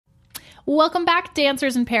Welcome back,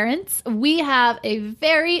 dancers and parents. We have a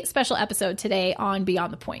very special episode today on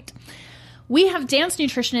Beyond the Pointe. We have dance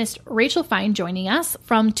nutritionist Rachel Fine joining us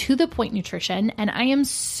from To The Pointe Nutrition, and I am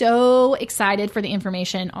so excited for the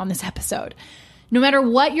information on this episode. No matter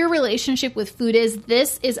what your relationship with food is,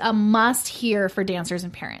 this is a must-hear for dancers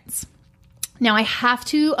and parents. Now, I have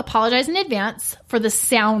to apologize in advance for the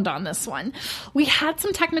sound on this one. We had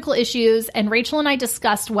some technical issues, and Rachel and I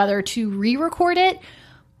discussed whether to re-record it,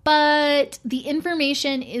 but the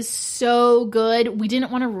information is so good, we didn't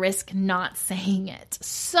want to risk not saying it.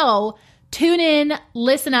 So tune in,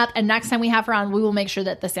 listen up, and next time we have her on, we will make sure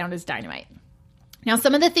that the sound is dynamite. Now,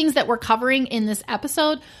 some of the things that we're covering in this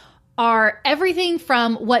episode are everything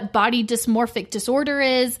from what body dysmorphic disorder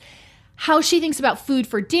is, how she thinks about food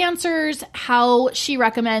for dancers, how she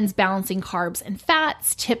recommends balancing carbs and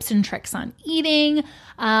fats, tips and tricks on eating,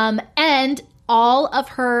 and all of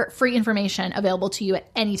her free information available to you at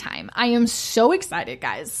any time. I am so excited,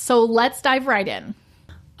 guys. So let's dive right in.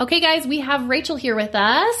 Okay, guys, we have Rachel here with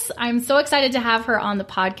us. I'm so excited to have her on the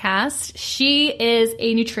podcast. She is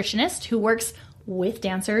a nutritionist who works with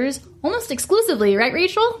dancers almost exclusively, right,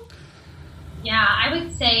 Rachel? Yeah, I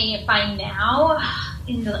would say by now,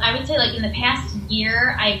 in the past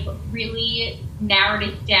year, I've really narrowed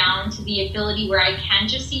it down to the ability where I can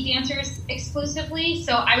just see dancers exclusively.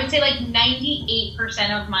 So I would say like 98%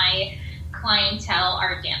 of my clientele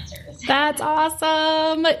are dancers. That's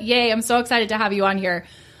awesome. Yay, I'm so excited to have you on here.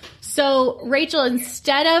 So Rachel,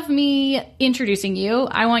 instead of me introducing you,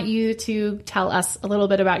 I want you to tell us a little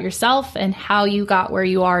bit about yourself and how you got where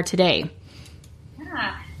you are today.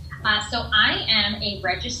 Yeah. So I am a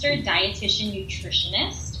registered dietitian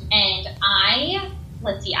nutritionist, and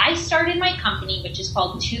I started my company, which is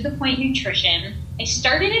called To The Pointe Nutrition. I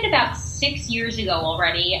started it about 6 years ago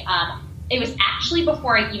already. It was actually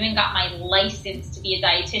before I even got my license to be a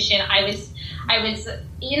dietitian. I was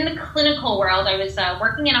in the clinical world. I was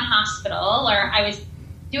working in a hospital, or I was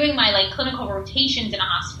doing my clinical rotations in a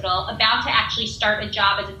hospital, about to actually start a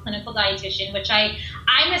job as a clinical dietitian, which I'm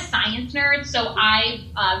a science nerd, so I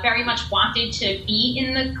very much wanted to be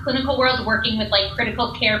in the clinical world, working with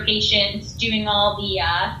critical care patients, doing all the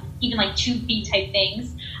even tube feed type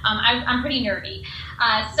things. I'm pretty nerdy.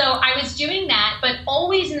 So I was doing that, but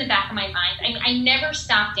always in the back of my mind, I never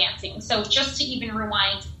stopped dancing. So just to even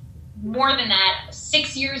rewind more than that,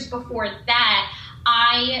 6 years before that,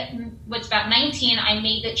 I was about 19. I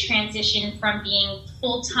made the transition from being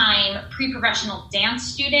full-time pre-professional dance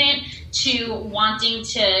student to wanting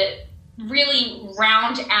to really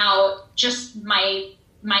round out just my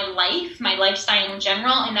lifestyle in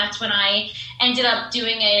general. And that's when I ended up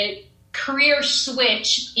doing a career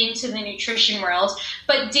switch into the nutrition world.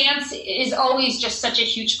 But dance is always just such a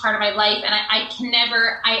huge part of my life, and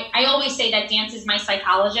I always say that dance is my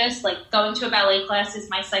psychologist. Going to a ballet class is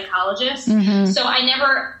my psychologist. Mm-hmm. So I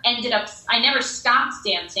never stopped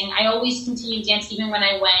dancing. I always continued dance even when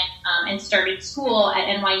I went and started school at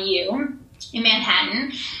NYU in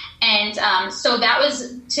Manhattan. And so that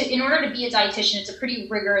was in order to be a dietitian, it's a pretty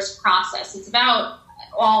rigorous process. It's about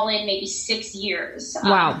all in maybe 6 years.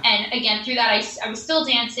 Wow. And again, through that, I was still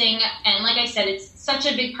dancing. And like I said, it's such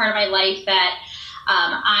a big part of my life that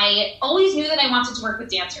I always knew that I wanted to work with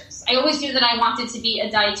dancers. I always knew that I wanted to be a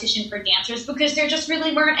dietitian for dancers because there just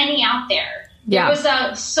really weren't any out there. Yeah. There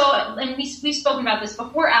was and we've spoken about this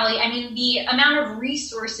before, Allie. I mean, the amount of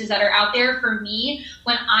resources that are out there for me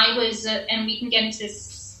when I was, and we can get into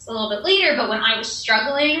this a little bit later, but when I was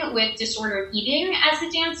struggling with disordered eating as a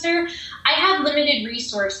dancer, I had limited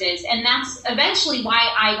resources, and that's eventually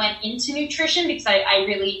why I went into nutrition, because I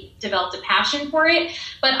really developed a passion for it.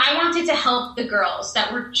 But I wanted to help the girls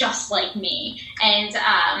that were just like me, and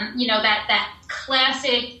that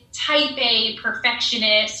classic type A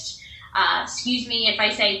perfectionist, excuse me if I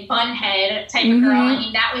say bunhead type of girl. I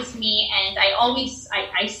mean, that was me, and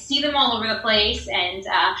I see them all over the place, and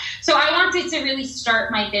so I wanted to really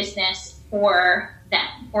start my business for them,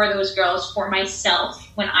 for those girls, for myself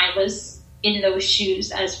when I was in those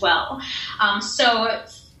shoes as well. So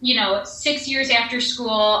 6 years after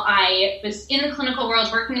school, I was in the clinical world,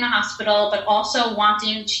 working in a hospital, but also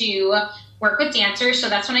wanting to work with dancers. So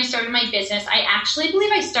that's when I started my business. I actually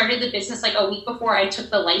believe I started the business a week before I took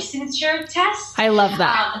the licensure test. I love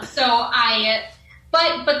that.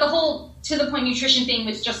 But the whole To The Pointe Nutrition thing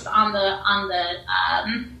was just on the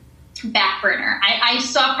back burner. I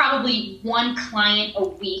saw probably one client a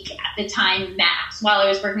week at the time max while I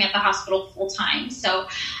was working at the hospital full time. So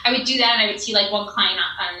I would do that, and I would see one client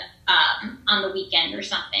on the weekend or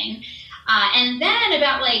something. And then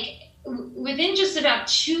about within just about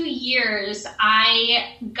 2 years,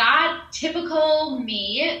 I got typical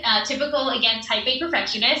me, again, type A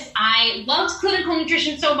perfectionist. I loved clinical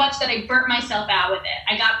nutrition so much that I burnt myself out with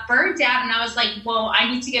it. I got burnt out and I was like, well,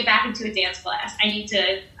 I need to get back into a dance class. I need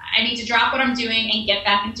to drop what I'm doing and get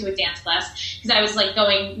back into a dance class because I was like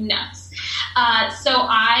going nuts. So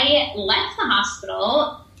I left the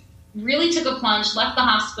hospital, really took a plunge, left the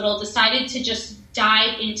hospital, decided to just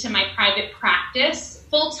dive into my private practice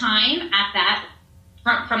full time at that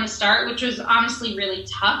from the start, which was honestly really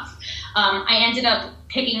tough. I ended up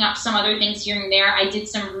picking up some other things here and there. I did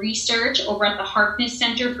some research over at the Harkness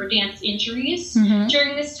Center for Dance Injuries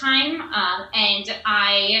during this time, and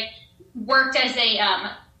I worked as a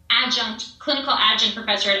clinical adjunct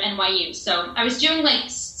professor at NYU. So I was doing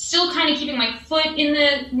still kind of keeping my foot in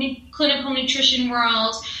the clinical nutrition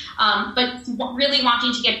world, but really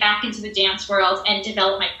wanting to get back into the dance world and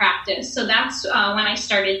develop my practice. So that's when I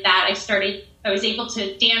started that. I was able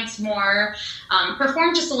to dance more,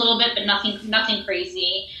 perform just a little bit, but nothing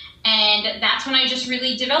crazy. And that's when I just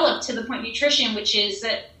really developed To The Point Nutrition, which is,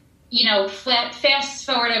 fast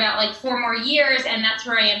forward about 4 more years, and that's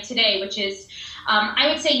where I am today, which is,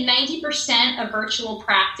 I would say 90% of virtual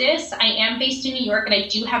practice. I am based in New York, and I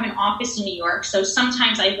do have an office in New York. So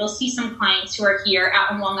sometimes I will see some clients who are here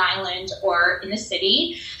out in Long Island or in the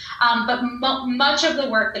city. But much of the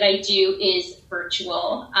work that I do is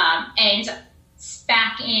virtual. And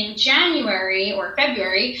back in January or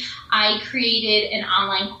February, I created an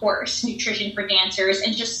online course, Nutrition for Dancers.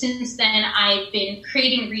 And just since then, I've been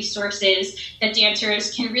creating resources that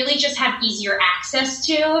dancers can really just have easier access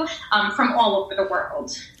to from all over the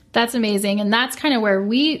world. That's amazing. And that's kind of where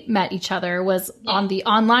we met each other, was on the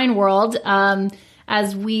online world,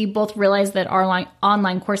 as we both realized that our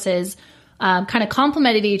online courses kind of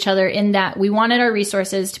complemented each other in that we wanted our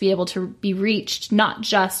resources to be able to be reached, not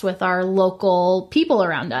just with our local people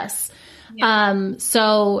around us. Yeah.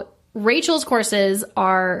 So Rachel's courses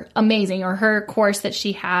are amazing, or her course that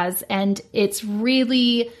she has. And it's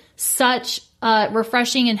really such a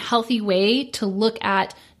refreshing and healthy way to look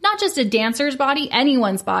at not just a dancer's body,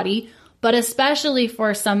 anyone's body, but especially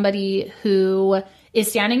for somebody who is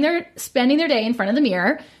spending their day in front of the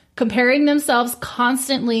mirror, comparing themselves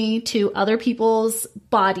constantly to other people's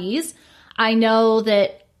bodies. I know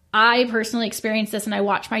that I personally experience this, and I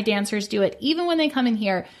watch my dancers do it. Even when they come in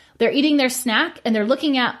here, they're eating their snack and they're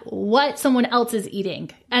looking at what someone else is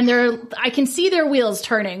eating. And I can see their wheels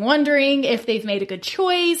turning, wondering if they've made a good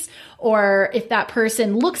choice, or if that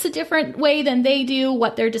person looks a different way than they do,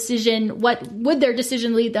 what would their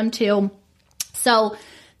decision lead them to. So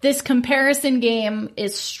this comparison game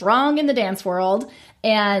is strong in the dance world.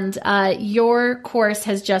 And your course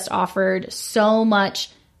has just offered so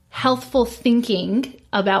much healthful thinking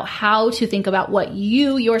about how to think about what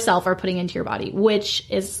you yourself are putting into your body, which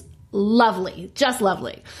is lovely, just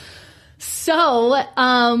lovely. So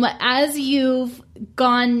as you've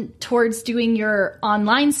gone towards doing your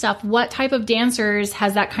online stuff, what type of dancers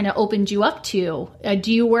has that kind of opened you up to?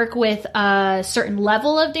 Do you work with a certain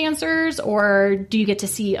level of dancers, or do you get to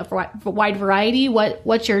see a wide variety?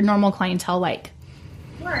 What's your normal clientele like?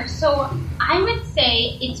 Sure. So I would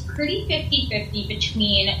say it's pretty 50-50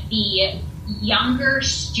 between the younger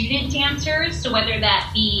student dancers, so whether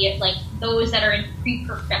that be those that are in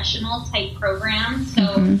pre-professional type programs. So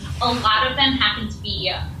a lot of them happen to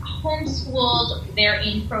be homeschooled. They're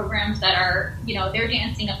in programs that are, they're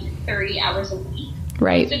dancing up to 30 hours a week.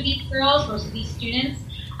 Right. Most of these girls, most of these students.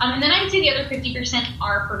 And then I would say the other 50%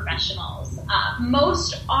 are professionals.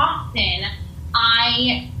 Most often,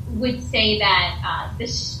 I would say that the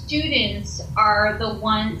students are the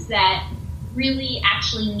ones that really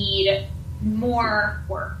actually need more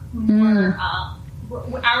work.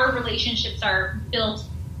 Our relationships are built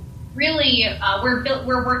really,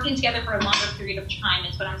 we're working together for a longer period of time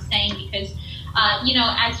is what I'm saying, because as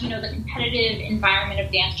you know, the competitive environment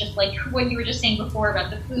of dance, just like what you were just saying before about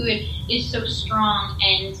the food, is so strong,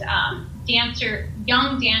 and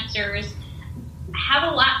young dancers have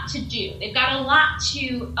a lot to do. They've got a lot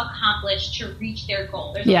to accomplish to reach their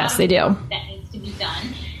goal. There's a lot of work that needs to be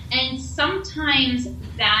done. And sometimes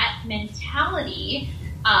that mentality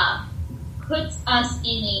puts us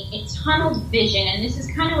in a tunneled vision. And this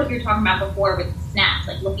is kind of what you were talking about before with snaps,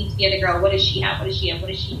 looking to the other girl. What does she have? What does she have?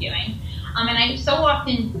 What is she doing? And I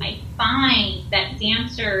find that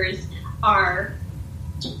dancers are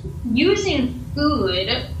using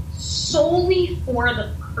food solely for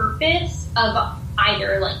the purpose of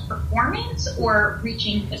either performance or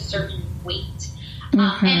reaching a certain weight,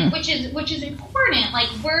 and which is important.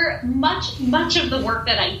 We're much of the work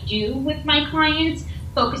that I do with my clients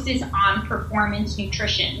focuses on performance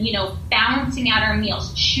nutrition, balancing out our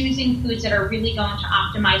meals, choosing foods that are really going to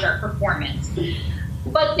optimize our performance.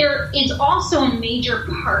 But there is also a major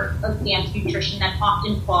part of dance nutrition that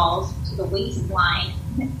often falls to the waistline,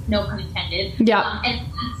 no pun intended. Yeah.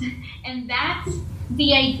 And that's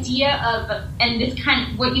the idea of, and this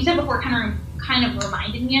kind of, what you said before kind of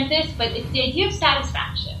reminded me of this, but it's the idea of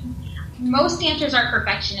satisfaction. Most dancers are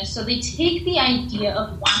perfectionists, so they take the idea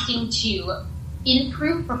of wanting to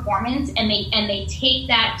improve performance and they take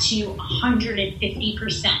that to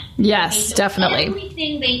 150%. Yes, okay? So definitely.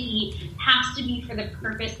 Everything they eat has to be for the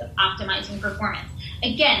purpose of optimizing performance.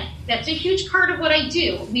 Again, that's a huge part of what I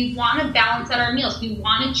do. We want to balance out our meals. We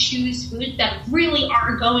want to choose foods that really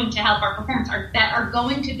are going to help our performance, that are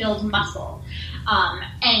going to build muscle,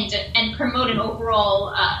 and promote an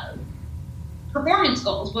overall performance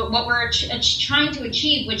goals, what we're trying to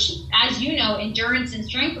achieve, which, as you know, endurance and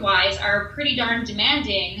strength-wise are pretty darn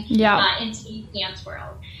demanding in today's dance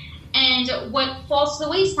world. And what falls to the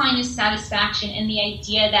waistline is satisfaction and the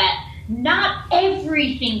idea that not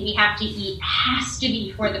everything we have to eat has to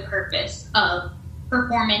be for the purpose of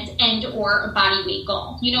performance and or a body weight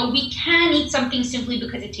goal. We can eat something simply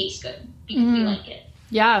because it tastes good, because we like it.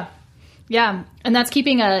 Yeah. Yeah. And that's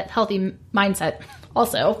keeping a healthy mindset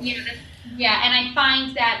also. Yeah, and I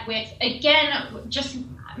find that with, again, just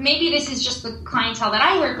maybe this is just the clientele that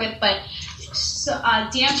I work with, but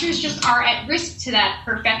dancers just are at risk to that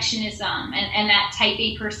perfectionism and that type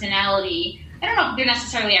A personality. I don't know if they're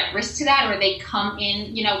necessarily at risk to that, or they come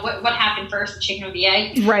in, what happened first, the chicken or the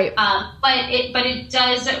egg? Right. But it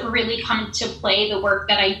does really come to play, the work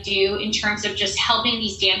that I do, in terms of just helping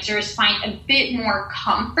these dancers find a bit more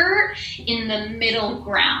comfort in the middle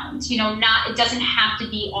ground. It doesn't have to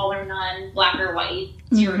be all or none, black or white,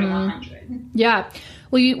 0 to 100. Yeah.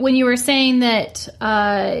 Well, when you were saying that,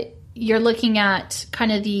 you're looking at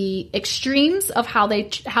kind of the extremes of how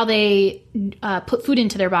they put food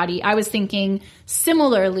into their body. I was thinking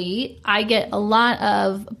similarly, I get a lot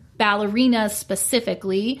of ballerinas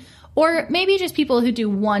specifically, or maybe just people who do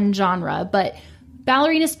one genre, but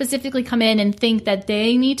ballerinas specifically come in and think that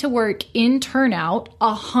they need to work in turnout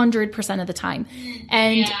 100% of the time.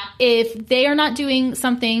 And if they are not doing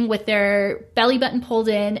something with their belly button pulled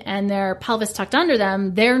in and their pelvis tucked under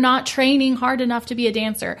them, they're not training hard enough to be a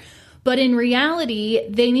dancer. But in reality,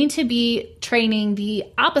 they need to be training the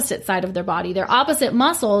opposite side of their body, their opposite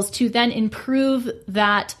muscles, to then improve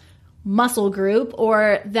that muscle group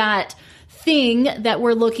or that thing that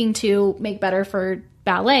we're looking to make better for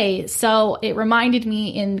ballet. So it reminded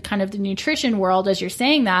me in kind of the nutrition world, as you're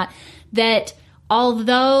saying that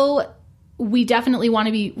although we definitely want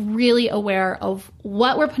to be really aware of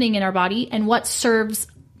what we're putting in our body and what serves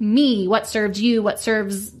me, what serves you, what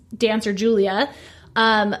serves dancer Julia,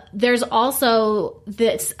 there's also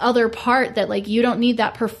this other part that, like, you don't need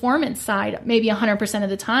that performance side maybe 100% of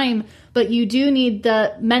the time, but you do need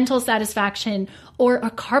the mental satisfaction or a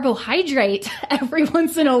carbohydrate every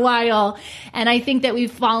once in a while. And I think that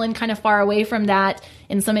we've fallen kind of far away from that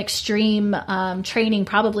in some extreme training,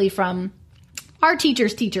 probably from our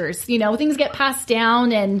teachers. Things get passed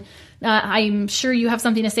down, and I'm sure you have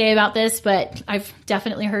something to say about this, but I've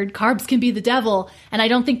definitely heard carbs can be the devil, and I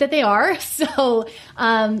don't think that they are. So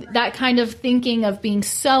that kind of thinking of being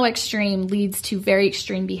so extreme leads to very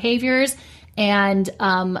extreme behaviors, and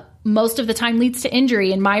most of the time leads to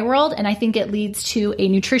injury in my world, and I think it leads to a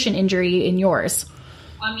nutrition injury in yours.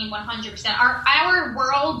 100%. Our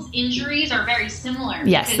world's injuries are very similar.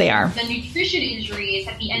 Yes, they are. The nutrition injuries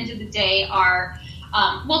at the end of the day are,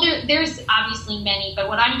 there's obviously many, but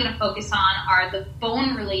what I'm going to focus on are the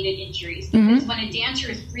bone-related injuries. Because when a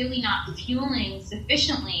dancer is really not fueling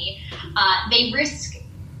sufficiently, they risk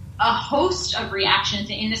a host of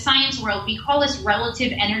reactions. In the science world, we call this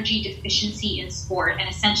relative energy deficiency in sport. And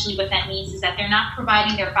essentially what that means is that they're not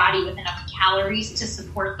providing their body with enough calories to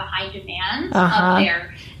support the high demands of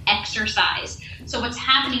their exercise. So what's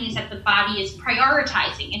happening is that the body is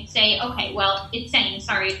prioritizing. It's saying, I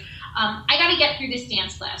got to get through this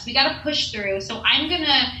dance class. We got to push through. So I'm going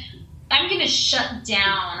to shut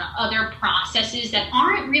down other processes that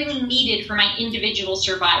aren't really needed for my individual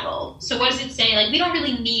survival. So what does it say? Like, we don't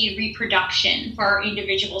really need reproduction for our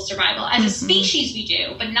individual survival. As a species, we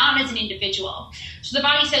do, but not as an individual. So the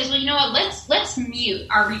body says, well, you know what? Let's mute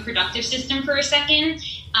our reproductive system for a second,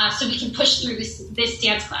 so we can push through this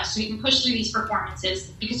dance class, so we can push through these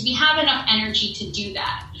performances, because we have enough energy to do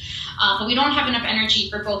that. But we don't have enough energy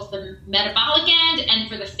for both the metabolic end and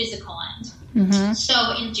for the physical end. So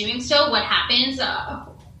in doing so, what happens?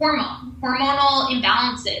 Hormonal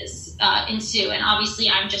imbalances ensue. And obviously,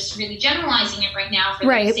 I'm just really generalizing it right now for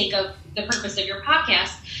the sake of the purpose of your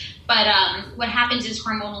podcast. But what happens is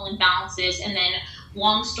hormonal imbalances, and then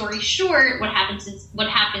long story short, what happens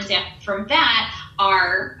from that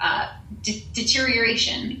are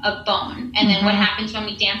deterioration of bone. And then what happens when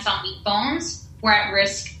we dance on weak bones? We're at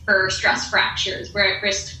risk for stress fractures. We're at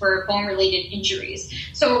risk for bone-related injuries.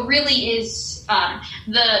 So it really is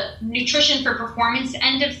the nutrition for performance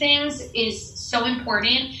end of things is so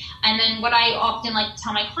important. And then what I often like to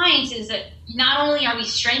tell my clients is that not only are we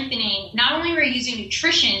using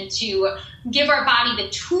nutrition to give our body the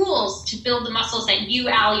tools to build the muscles that you,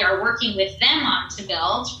 Allie, are working with them on to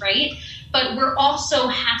build, right? But we're also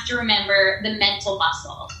have to remember the mental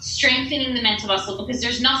muscle, strengthening the mental muscle, because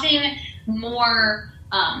there's nothing more,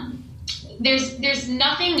 there's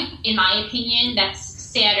nothing, in my opinion, that's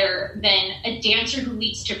sadder than a dancer who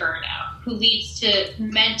leads to burnout, who leads to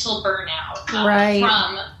mental burnout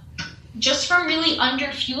from really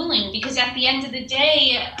underfueling, because at the end of the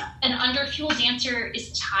day, an underfueled dancer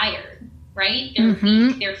is tired, right? They're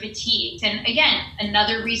weak, they're fatigued. And again,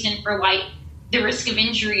 another reason for why the risk of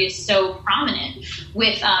injury is so prominent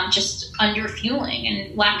with just underfueling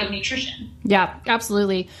and lack of nutrition. Yeah,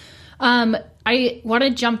 absolutely. I want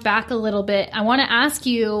to jump back a little bit. I want to ask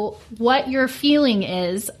you what your feeling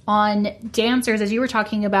is on dancers, as you were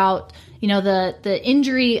talking about, you know, the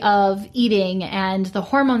injury of eating and the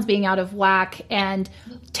hormones being out of whack and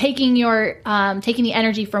taking the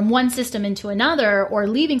energy from one system into another or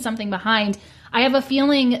leaving something behind. I have a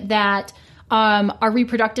feeling that our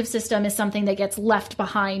reproductive system is something that gets left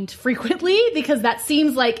behind frequently, because that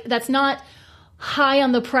seems like that's not high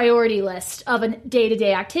on the priority list of a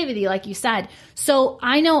day-to-day activity, like you said. So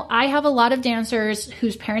I know I have a lot of dancers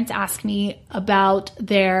whose parents ask me about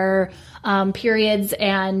their periods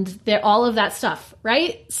and all of that stuff,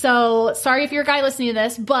 right? So sorry if you're a guy listening to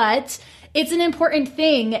this, but it's an important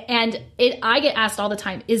thing. And I get asked all the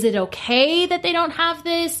time, is it okay that they don't have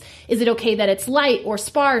this? Is it okay that it's light or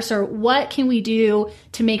sparse? Or what can we do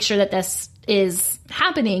to make sure that this is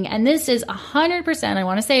happening? And this is 100%, I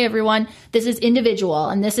want to say, everyone, this is individual.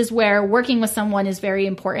 And this is where working with someone is very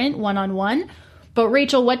important, one-on-one. But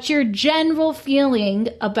Rachel, what's your general feeling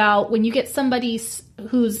about when you get somebody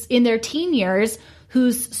who's in their teen years,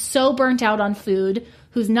 who's so burnt out on food,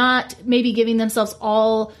 who's not maybe giving themselves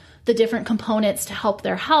all the different components to help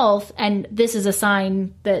their health, and this is a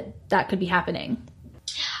sign that could be happening?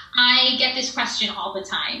 I get this question all the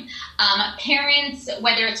time. Parents,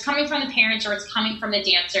 whether it's coming from the parents or it's coming from the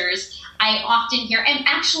dancers, I often hear, and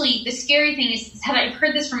actually the scary thing is that I've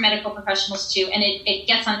heard this from medical professionals too, and it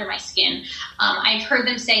gets under my skin. I've heard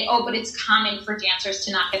them say, oh, but it's common for dancers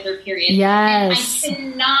to not get their period. Yes. And I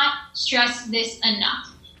cannot stress this enough.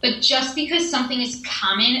 But just because something is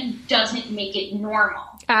common doesn't make it normal.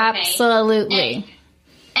 Okay? Absolutely.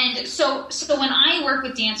 And so when I work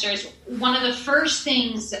with dancers, one of the first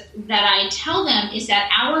things that I tell them is that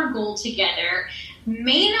our goal together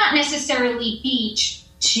may not necessarily be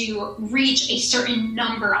to reach a certain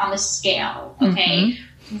number on the scale, okay?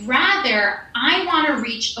 Rather, I want to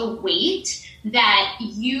reach a weight that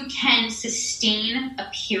you can sustain a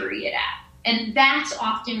period at. And that's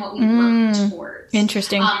often what we work towards.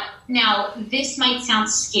 Interesting. Now, this might sound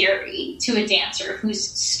scary to a dancer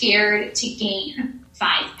who's scared to gain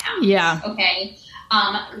 5 pounds. Yeah. Okay.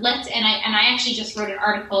 I actually just wrote an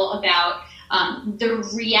article about the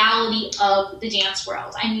reality of the dance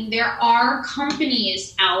world. I mean, there are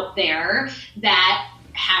companies out there that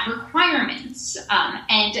have requirements,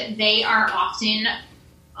 and they are often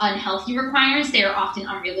unhealthy requirements. They are often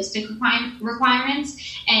unrealistic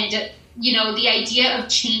requirements. And, you know, the idea of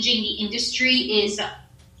changing the industry is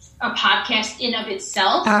a podcast in of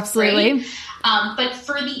itself. Absolutely. Right? But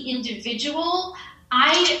for the individual,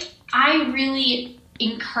 I really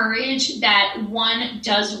encourage that one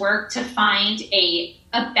does work to find a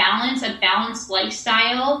balanced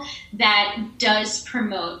lifestyle that does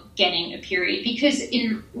promote getting a period. Because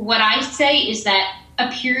in what I say is that a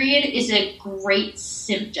period is a great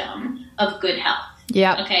symptom of good health.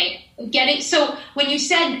 Yeah. Okay. Get it? So when you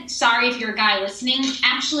said, sorry if you're a guy listening,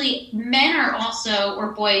 actually men are also,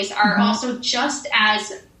 or boys are also just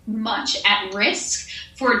as much at risk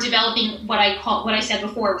for developing what I said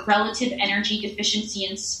before, relative energy deficiency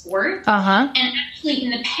in sport. And actually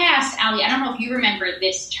in the past, Allie, I don't know if you remember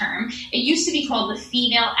this term, it used to be called the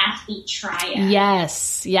female athlete triad.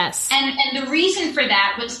 Yes. And the reason for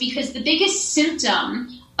that was because the biggest symptom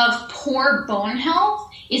of poor bone health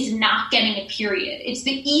is not getting a period. It's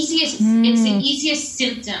the easiest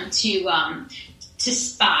symptom to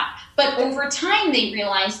spot. But over time they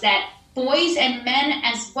realized that boys and men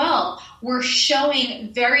as well were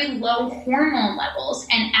showing very low hormone levels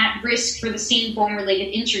and at risk for the same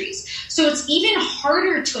bone-related injuries. So it's even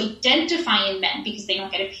harder to identify in men because they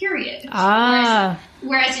don't get a period.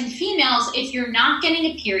 Whereas in females, if you're not getting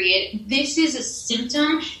a period, this is a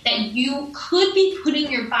symptom that you could be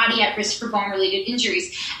putting your body at risk for bone-related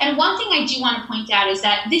injuries. And one thing I do want to point out is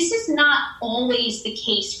that this is not always the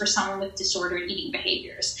case for someone with disordered eating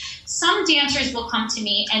behaviors. Some dancers will come to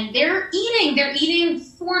me and they're eating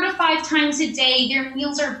 4 to 5 times a day. Their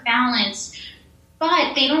meals are balanced,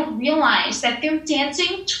 but they don't realize that they're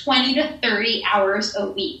dancing 20 to 30 hours a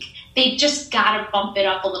week. They've just got to bump it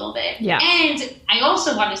up a little bit. Yeah. And I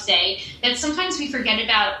also want to say that sometimes we forget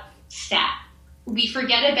about fat. We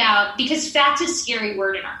forget about, because fat's a scary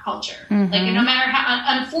word in our culture. Mm-hmm. Like, no matter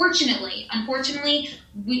how, unfortunately,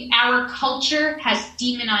 our culture has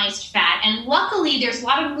demonized fat. And luckily, there's a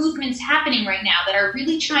lot of movements happening right now that are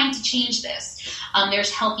really trying to change this.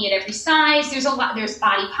 There's healthy at every size. There's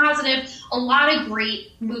body positive. A lot of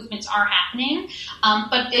great movements are happening.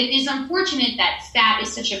 But it is unfortunate that fat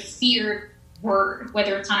is such a feared word,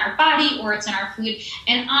 whether it's on our body or it's in our food.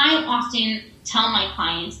 And I often tell my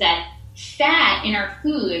clients that fat in our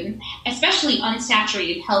food, especially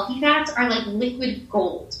unsaturated healthy fats, are like liquid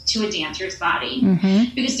gold to a dancer's body,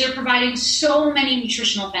 because they're providing so many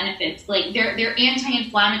nutritional benefits. Like they're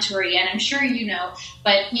anti-inflammatory, and I'm sure you know,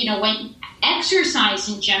 but when exercise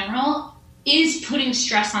in general is putting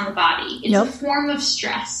stress on the body. It's a form of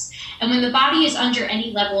stress. And when the body is under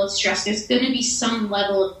any level of stress, there's going to be some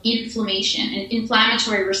level of inflammation and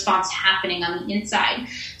inflammatory response happening on the inside.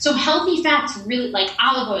 So healthy fats, really like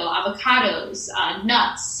olive oil, avocados,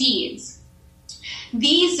 nuts, seeds.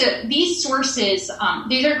 These sources,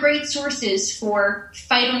 these are great sources for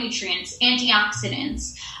phytonutrients,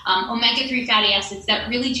 antioxidants, omega-3 fatty acids that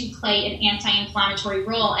really do play an anti-inflammatory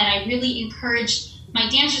role. And I really encourage my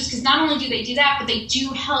dancers, because not only do they do that, but they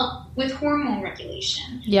do help with hormone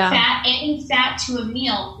regulation. Adding fat to a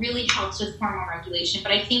meal really helps with hormone regulation.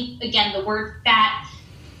 But I think, again, the word fat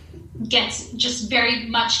gets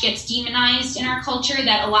demonized in our culture,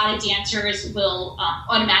 that a lot of dancers will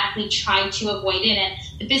automatically try to avoid it. And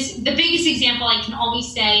the biggest example I can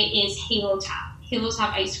always say is Halo Top. Halo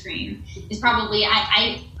Top ice cream is probably,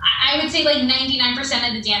 I would say like 99%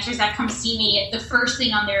 of the dancers that come see me, the first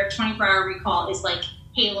thing on their 24-hour recall is like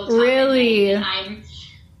Halo Top. Really? And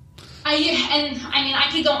I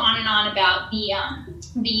could go on and on about the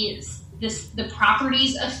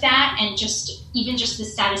properties of fat, and just the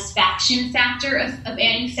satisfaction factor of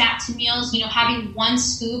adding fat to meals. Having one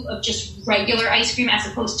scoop of just regular ice cream as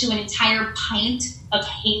opposed to an entire pint of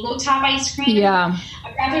Halo Top ice cream. Yeah.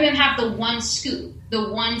 Rather than have the one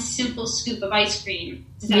simple scoop of ice cream.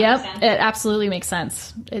 Does that make sense? It absolutely makes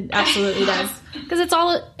sense. It absolutely does. Because it's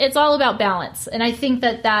all about balance. And I think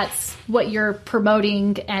that that's what you're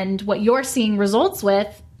promoting, and what you're seeing results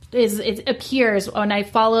with is, it appears when I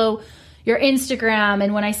follow your Instagram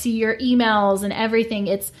and when I see your emails and everything.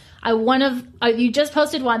 You just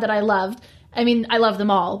posted one that I loved. I mean, I love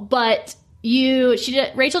them all, but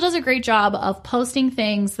Rachel does a great job of posting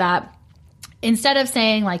things that, instead of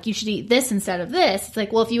saying like you should eat this instead of this, it's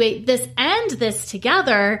like, well, if you ate this and this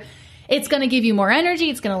together, it's going to give you more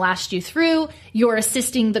energy. It's going to last you through. You're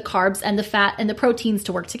assisting the carbs and the fat and the proteins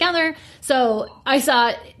to work together. So I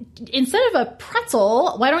saw, instead of a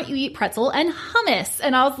pretzel, why don't you eat pretzel and hummus?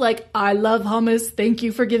 And I was like, I love hummus. Thank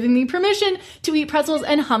you for giving me permission to eat pretzels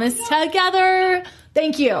and hummus together.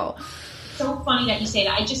 Thank you. So funny that you say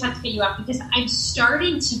that. I just have to get you up, because I'm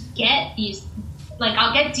starting to get these, like,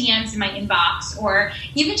 I'll get DMs in my inbox, or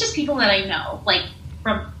even just people that I know, like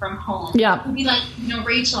from home, who'll be like,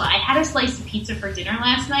 Rachel, I had a slice of pizza for dinner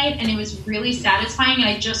last night, and it was really satisfying, and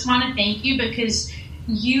I just want to thank you, because of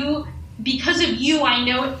you, I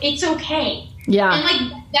know it's okay. Yeah. And like,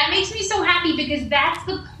 that makes me so happy, because that's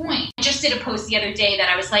the point. I just did a post the other day that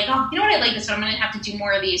I was like, oh, you know what, I like this one. I'm going to have to do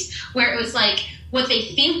more of these, where it was like, what they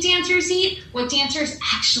think dancers eat, what dancers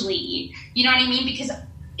actually eat. You know what I mean? Because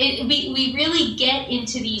we really get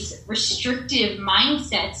into these restrictive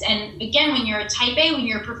mindsets. And again, when you're a type A, when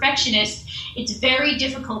you're a perfectionist, it's very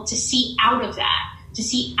difficult to see out of that, to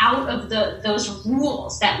see out of those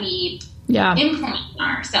rules that we implement on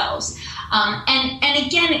ourselves. And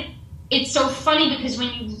again, it's so funny, because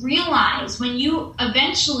when you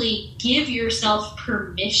eventually give yourself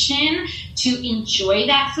permission to enjoy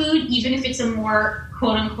that food, even if it's a more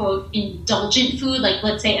quote unquote indulgent food, like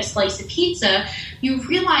let's say a slice of pizza, you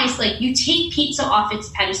realize like you take pizza off its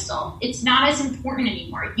pedestal. It's not as important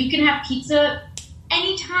anymore. You can have pizza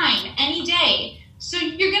anytime, any day. So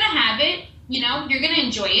you're going to have it. You're going to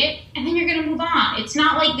enjoy it, and then you're going to move on. It's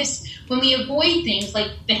not like this when we avoid things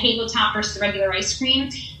like the Halo Top versus the regular ice cream,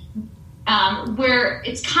 where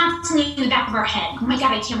it's constantly in the back of our head. Oh my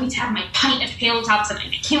God, I can't wait to have my pint of Halo Top tonight.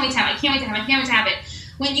 I can't wait to have it. I can't wait to have it. I can't wait to have it.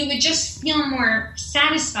 When you would just feel more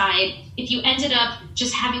satisfied if you ended up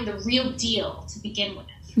just having the real deal to begin with.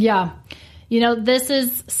 Yeah. This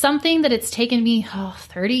is something that it's taken me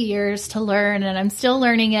 30 years to learn, and I'm still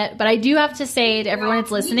learning it. But I do have to say to everyone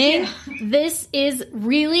that's listening, this is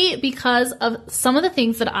really because of some of the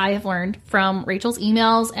things that I have learned from Rachel's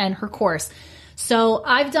emails and her course. So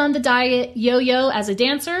I've done the diet yo-yo as a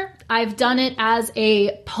dancer. I've done it as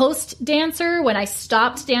a post-dancer when I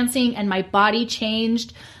stopped dancing and my body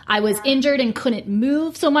changed. I was injured and couldn't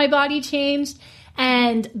move, so my body changed.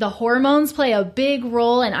 And the hormones play a big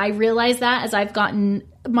role, and I realize that as I've gotten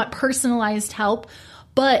my personalized help.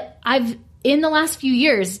 But I've, in the last few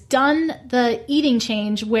years, done the eating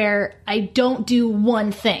change where I don't do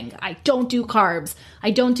one thing. I don't do carbs.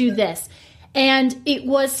 I don't do this. And it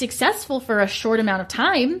was successful for a short amount of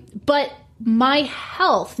time, but my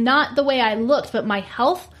health, not the way I looked, but my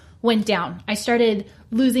health went down. I started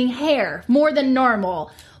losing hair more than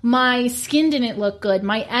normal. My skin didn't look good.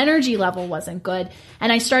 My energy level wasn't good.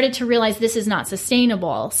 And I started to realize this is not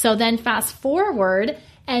sustainable. So then fast forward,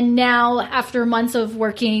 and now after months of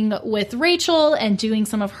working with Rachel and doing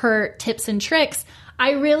some of her tips and tricks,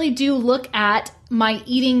 I really do look at my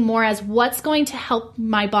eating more as what's going to help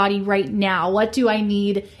my body right now. What do I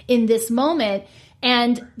need in this moment?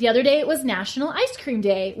 And the other day it was National Ice Cream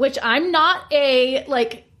Day, which I'm not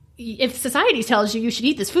if society tells you should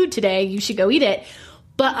eat this food today, you should go eat it.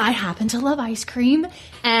 But I happen to love ice cream,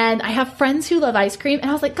 and I have friends who love ice cream. And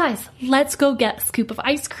I was like, guys, let's go get a scoop of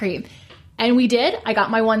ice cream. And we did. I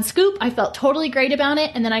got my one scoop. I felt totally great about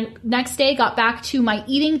it. And then I next day got back to my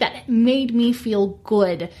eating that made me feel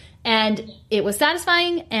good. And it was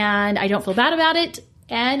satisfying, and I don't feel bad about it.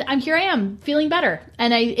 And here I am feeling better.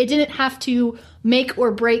 And it didn't have to make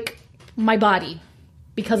or break my body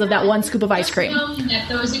because of that one scoop of ice cream. Knowing that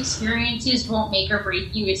those experiences won't make or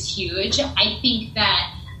break you is huge. I think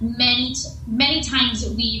that many times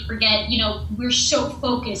we forget, we're so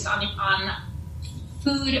focused on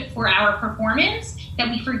food for our performance that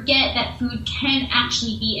we forget that food can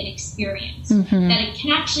actually be an experience, that it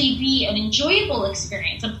can actually be an enjoyable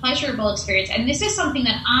experience, a pleasurable experience. And this is something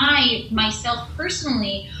that I, myself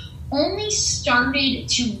personally, only started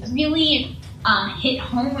to really hit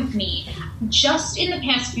home with me just in the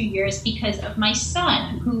past few years because of my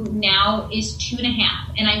son, who now is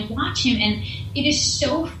 2.5. And I watch him, and it is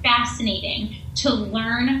so fascinating to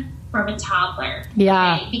learn from a toddler.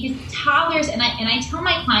 Yeah. Okay? Because toddlers, and I tell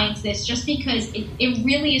my clients this just because it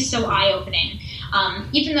really is so eye-opening.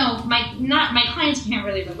 Even though my clients can't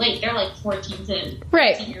really relate. They're like 14 to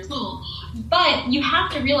 15 years old. But you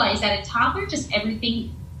have to realize that a toddler just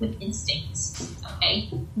everything with instincts. Okay?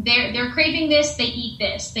 They're craving this, they eat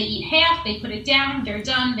this. They eat half, they put it down, they're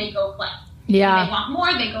done, they go play. Yeah. When they want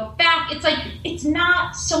more, they go back. It's like, it's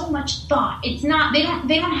not so much thought. It's not, they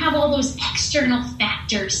don't have all those external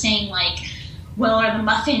factors saying like, well, are the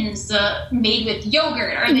muffins made with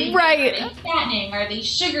yogurt? Are they fattening? Are they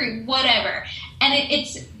sugary? Whatever. And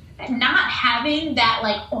it's not having that,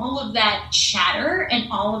 like, all of that chatter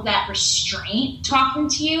and all of that restraint talking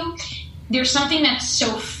to you. There's something that's so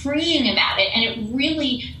freeing about it. And it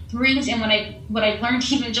really brings in what I've learned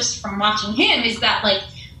even just from watching him is that, like,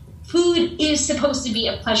 food is supposed to be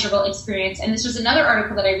a pleasurable experience. And this was another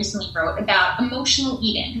article that I recently wrote about emotional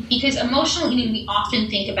eating. Because emotional eating, we often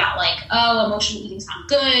think about like, oh, emotional eating's not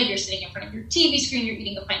good. You're sitting in front of your TV screen. You're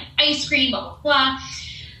eating a pint of ice cream, blah, blah, blah.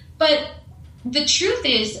 But the truth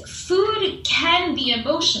is, food can be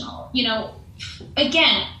emotional. You know,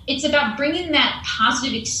 again, it's about bringing that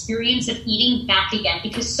positive experience of eating back again.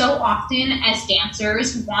 Because so often as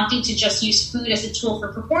dancers, wanting to just use food as a tool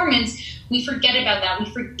for performance, we forget about that. We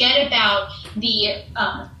forget about the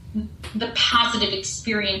positive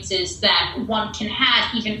experiences that one can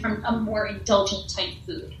have even from a more indulgent type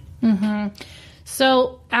food. Mm-hmm.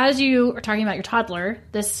 So as you are talking about your toddler,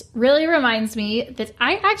 this really reminds me that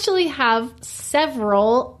I actually have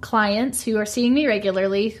several clients who are seeing me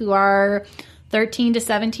regularly who are 13 to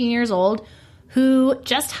 17 years old who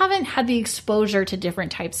just haven't had the exposure to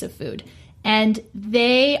different types of food. And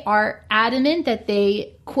they are adamant that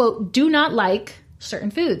they, quote, do not like certain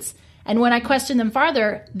foods. And when I question them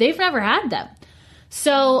farther, they've never had them.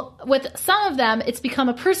 So with some of them, it's become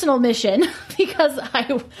a personal mission because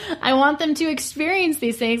I want them to experience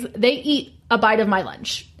these things. They eat a bite of my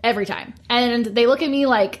lunch every time. And they look at me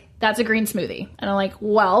like, that's a green smoothie. And I'm like,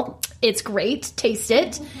 well, it's great. Taste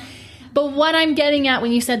it. But what I'm getting at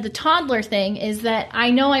when you said the toddler thing is that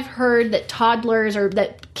I know I've heard that toddlers or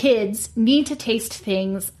that kids need to taste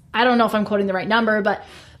things. I don't know if I'm quoting the right number, but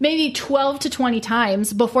maybe 12 to 20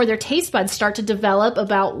 times before their taste buds start to develop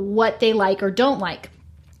about what they like or don't like.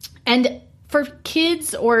 And for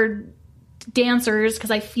kids or dancers,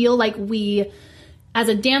 because I feel like we, as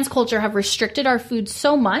a dance culture, have restricted our food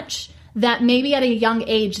so much that maybe at a young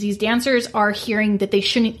age, these dancers are hearing that they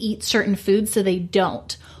shouldn't eat certain foods, so they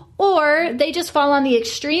don't. Or they just fall on the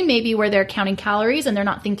extreme, maybe where they're counting calories and they're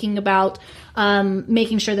not thinking about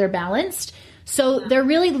making sure they're balanced. So they're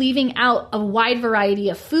really leaving out a wide variety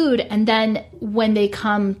of food. And then when they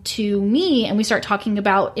come to me and we start talking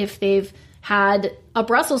about if they've had a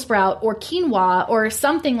Brussels sprout or quinoa or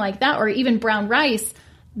something like that, or even brown rice,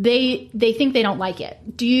 they think they don't like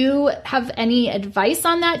it. Do you have any advice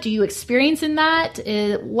on that? Do you experience in that?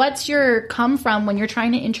 What's your come from when you're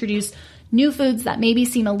trying to introduce new foods that maybe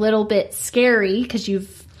seem a little bit scary because you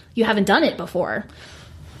haven't done it before?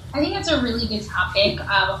 I think that's a really good topic.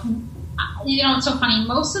 It's so funny.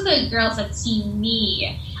 Most of the girls that see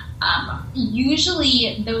me,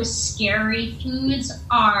 usually those scary foods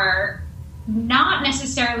are not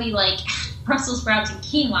necessarily like Brussels sprouts and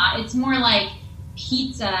quinoa. It's more like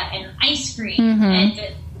pizza and ice cream,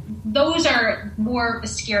 and those are more of the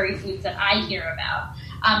scary foods that I hear about.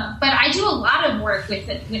 But I do a lot of work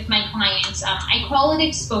with my clients. I call it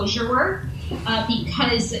exposure work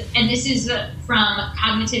because, and this is from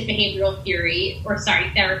cognitive behavioral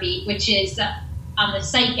therapy, which is on the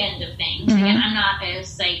psych end of things. Again, I'm not a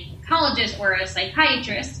psychologist or a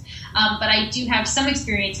psychiatrist, but I do have some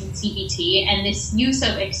experience in CBT, and this use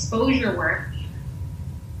of exposure work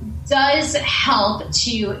does help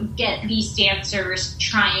to get these dancers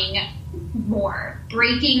trying more,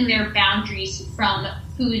 breaking their boundaries from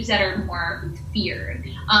foods that are more feared.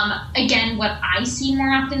 Again, what I see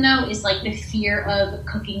more often, though, is like the fear of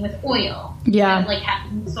cooking with oil. Yeah. Like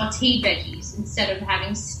having sauteed veggies instead of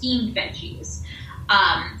having steamed veggies.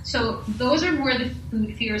 So those are more the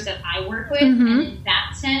food fears that I work with. And in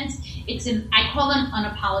that sense, I call them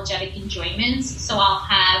unapologetic enjoyments. So I'll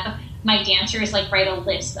have my dancers write a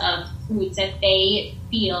list of foods that they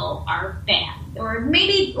feel are bad, or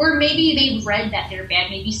maybe they've read that they're bad.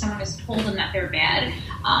 Maybe someone has told them that they're bad,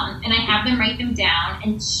 and I have them write them down.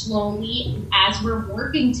 And slowly, as we're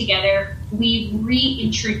working together, we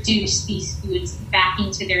reintroduce these foods back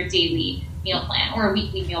into their daily meal plan or a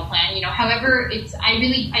weekly meal plan. However,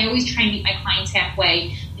 I always try and meet my clients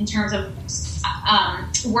halfway in terms of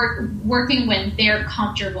working when they're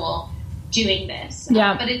comfortable doing this.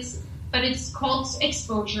 Yeah, but it's called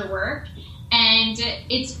exposure work, and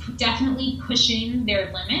it's definitely pushing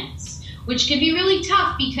their limits, which can be really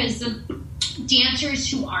tough because the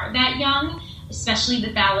dancers who are that young, especially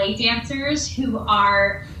the ballet dancers who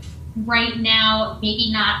are right now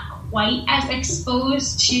maybe not quite as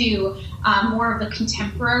exposed to more of the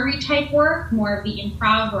contemporary type work, more of the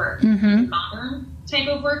improv or modern type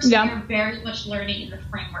of work. So they're very much learning in the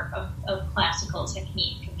framework of classical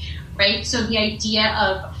technique, right? So the idea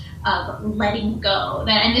of letting go,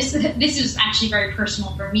 and this is actually very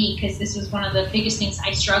personal for me, because this was one of the biggest things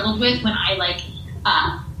I struggled with when I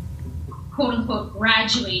quote unquote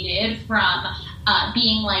graduated from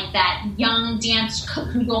being like that young dance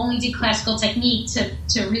who only did classical technique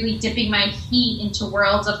to really dipping my feet into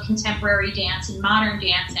worlds of contemporary dance and modern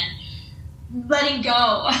dance and letting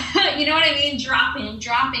go. You know what I mean?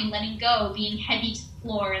 Dropping, letting go, being heavy to the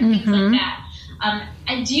floor and things like that.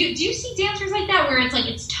 And do you see dancers like that where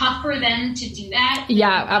it's tough for them to do that?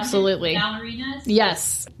 Yeah, absolutely. Ballerinas?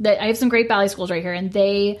 Yes. I have some great ballet schools right here, and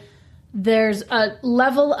there's a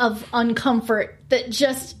level of uncomfort that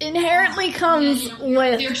just inherently comes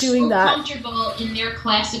with doing that. They're so comfortable in their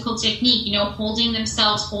classical technique, holding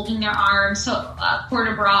themselves, holding their arms, port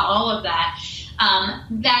de bras, all of that.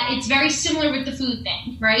 That it's very similar with the food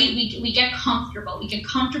thing, right? We get comfortable. We get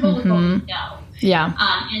comfortable with what we know. Yeah.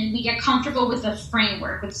 And we get comfortable with a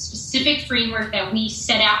framework, with a specific framework that we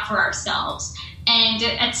set out for ourselves. And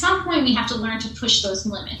at some point, we have to learn to push those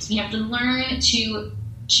limits. We have to learn to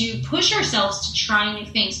push ourselves to try new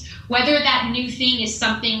things, whether that new thing is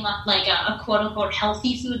something like a quote-unquote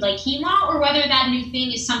healthy food like quinoa, or whether that new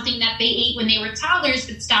thing is something that they ate when they were toddlers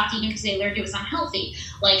but stopped eating because they learned it was unhealthy,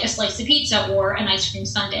 like a slice of pizza or an ice cream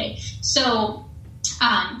sundae. So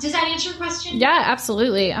does that answer your question? Yeah,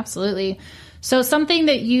 absolutely. Absolutely. So something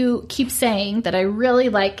that you keep saying that I really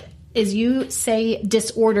like is you say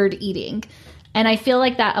disordered eating. And I feel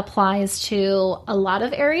like that applies to a lot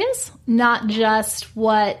of areas, not just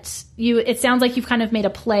it sounds like you've kind of made a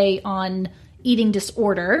play on eating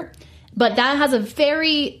disorder. But that has a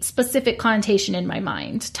very specific connotation in my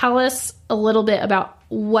mind. Tell us a little bit about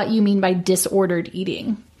what you mean by disordered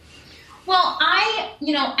eating. Well,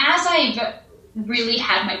 as I've really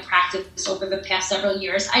had my practice over the past several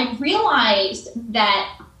years, I realized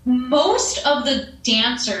that most of the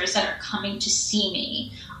dancers that are coming to see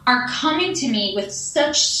me are coming to me with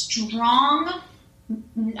such strong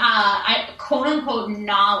quote unquote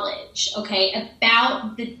knowledge,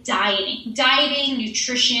 about the dieting,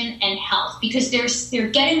 nutrition, and health, because they're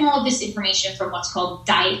getting all of this information from what's called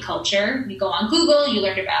diet culture. You go on Google, you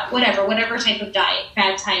learn about whatever type of diet,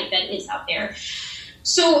 fad type that is out there.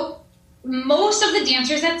 So most of the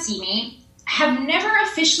dancers that see me have never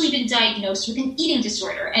officially been diagnosed with an eating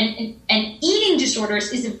disorder, and eating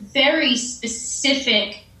disorders is a very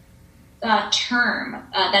specific term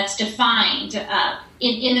that's defined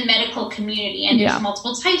in the medical community, and there's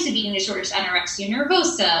multiple types of eating disorders: anorexia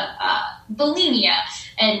nervosa, bulimia,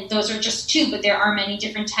 and those are just two, but there are many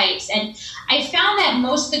different types. And I found that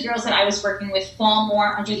most of the girls that I was working with fall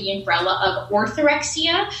more under the umbrella of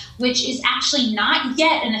orthorexia, which is actually not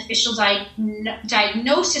yet an official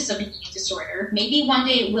diagnosis of an eating disorder. Maybe one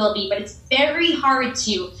day it will be, but it's very hard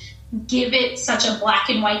to give it such a black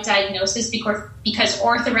and white diagnosis because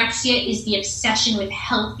orthorexia is the obsession with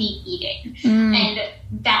healthy eating. And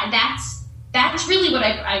that's really what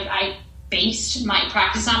I based my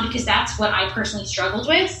practice on, because that's what I personally struggled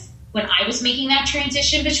with when I was making that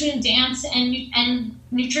transition between dance and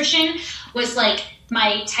nutrition. Was like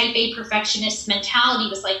my type A perfectionist mentality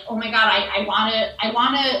was like, oh my God, I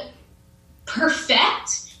want to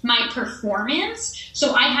perfect my performance,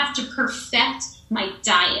 so I have to perfect my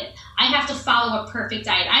diet. I have to follow a perfect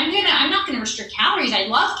diet. I'm not gonna restrict calories. I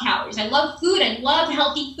love calories. I love food. I love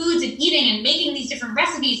healthy foods and eating and making these different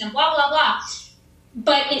recipes and blah blah blah.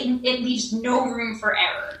 But it leaves no room for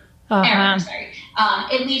error.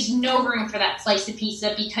 It leaves no room for that slice of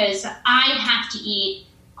pizza, because I have to eat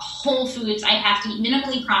whole foods. I have to eat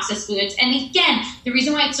minimally processed foods. And again, the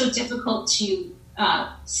reason why it's so difficult to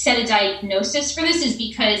set a diagnosis for this is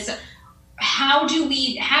because how do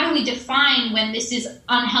we define when this is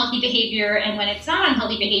unhealthy behavior and when it's not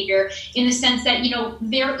unhealthy behavior, in the sense that,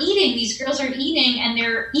 these girls are eating, and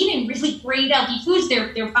they're eating really great healthy foods.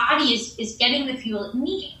 Their body is getting the fuel it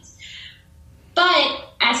needs. But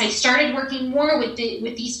as I started working more with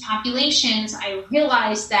these populations, I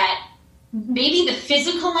realized that maybe the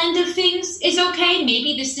physical end of things is okay.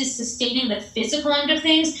 Maybe this is sustaining the physical end of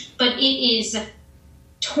things, but it is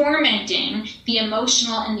tormenting the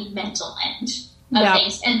emotional and the mental end of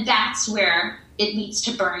things, and that's where it leads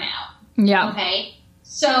to burnout. Okay,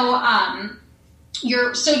 so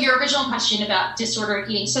your original question about disordered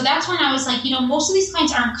eating. So that's when I was like, most of these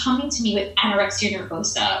clients aren't coming to me with anorexia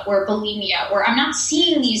nervosa or bulimia, or I'm not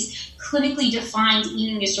seeing these clinically defined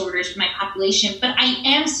eating disorders with my population, but I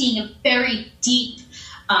am seeing a very deep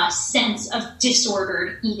sense of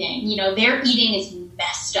disordered eating. Their eating is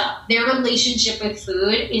messed up. Their relationship with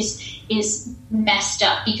food is messed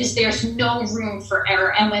up, because there's no room for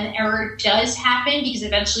error. And when error does happen, because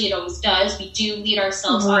eventually it always does, we do lead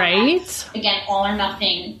ourselves on that, again, all or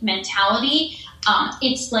nothing mentality.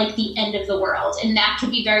 It's like the end of the world, and that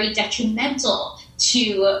could be very detrimental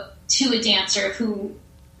to a dancer who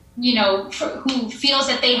feels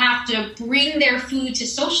that they have to bring their food to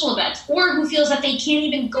social events, or who feels that they can't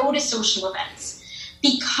even go to social events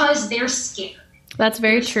because they're scared. That's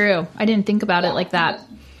very true. I didn't think about it like that.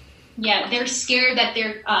 Yeah, they're scared that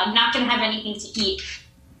they're not going to have anything to eat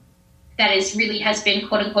that has been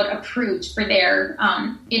quote unquote approved for their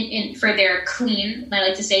for their clean. I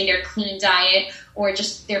like to say their clean diet, or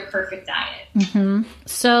just their perfect diet. Mm-hmm.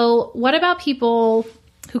 So, what about people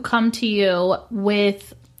who come to you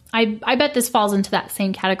with? I bet this falls into that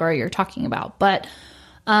same category you're talking about, but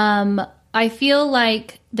I feel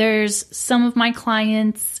like there's some of my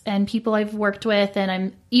clients and people I've worked with, and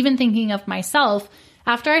I'm even thinking of myself,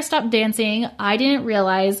 after I stopped dancing, I didn't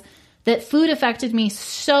realize that food affected me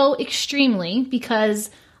so extremely, because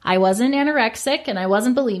I wasn't anorexic and I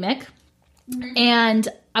wasn't bulimic, and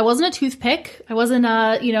I wasn't a toothpick. I wasn't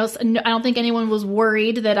I don't think anyone was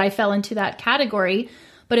worried that I fell into that category.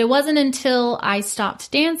 But it wasn't until I stopped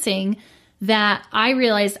dancing that I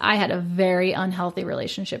realized I had a very unhealthy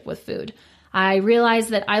relationship with food. I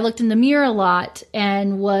realized that I looked in the mirror a lot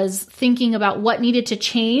and was thinking about what needed to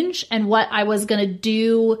change and what I was going to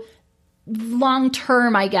do long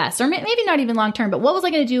term, I guess, or maybe not even long term, but what was I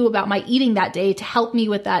going to do about my eating that day to help me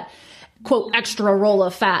with that, quote, extra roll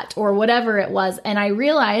of fat or whatever it was. And I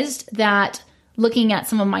realized that looking at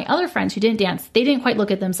some of my other friends who didn't dance, they didn't quite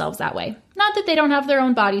look at themselves that way. Not that they don't have their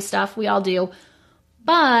own body stuff, we all do,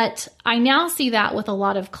 But I now see that with a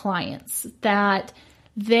lot of clients that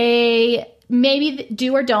they maybe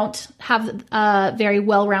do or don't have very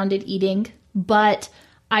well-rounded eating, but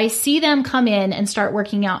I see them come in and start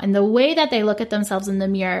working out, and the way that they look at themselves in the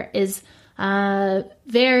mirror is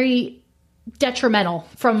very detrimental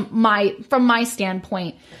from my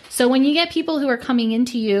standpoint. So when you get people who are coming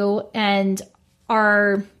into you and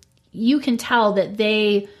you can tell that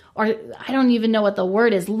they are, I don't even know what the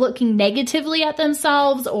word is, looking negatively at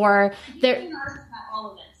themselves, or they're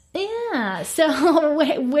all of this. Yeah. So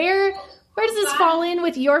where does this fall in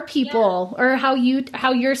with your people, or how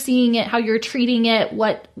you're seeing it, how you're treating it?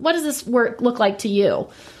 What does this work look like to you?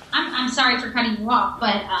 I'm sorry for cutting you off,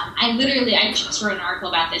 but I just wrote an article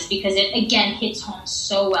about this because it, again, hits home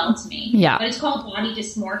so well to me. Yeah. But it's called body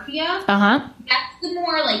dysmorphia. Uh-huh. That's the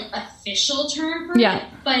more, official term for it.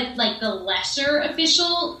 But, the lesser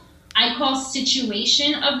official, I call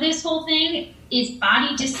situation of this whole thing is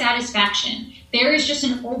body dissatisfaction. There is just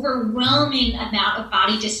an overwhelming amount of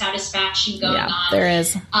body dissatisfaction going on. There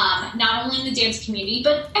is. Not only in the dance community,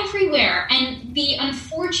 but everywhere. And the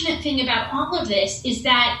unfortunate thing about all of this is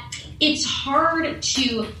that it's hard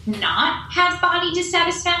to not have body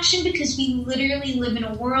dissatisfaction because we literally live in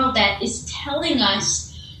a world that is telling us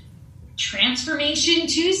Transformation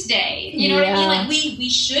Tuesday. You know what I mean? We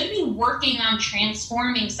should be working on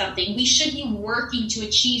transforming something. We should be working to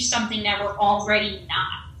achieve something that we're already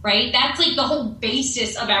not. Right? That's the whole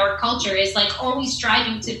basis of our culture is always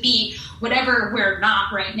striving to be whatever we're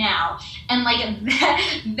not right now. And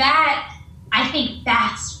that I think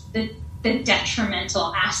that's the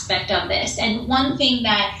detrimental aspect of this. And one thing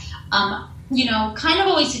that, kind of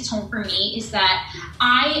always hits home for me is that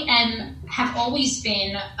have always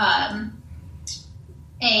been, I'm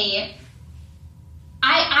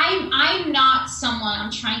not someone, I'm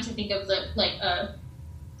trying to think of a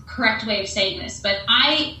correct way of saying this, but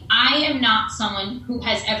I am not someone who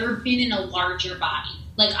has ever been in a larger body.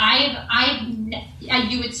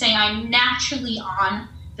 You would say I'm naturally on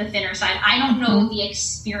the thinner side. I don't know the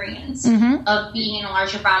experience of being in a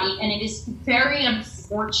larger body, and it is very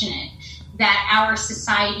unfortunate that our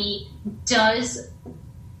society does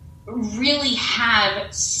really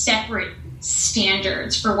have separate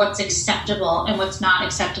standards for what's acceptable and what's not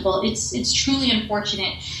acceptable. It's truly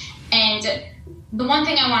unfortunate. And the one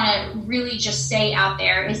thing I want to really just say out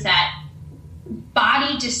there is that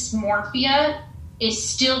body dysmorphia is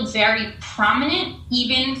still very prominent,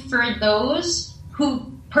 even for those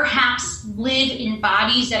who perhaps live in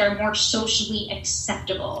bodies that are more socially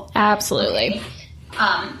acceptable. Absolutely. Okay?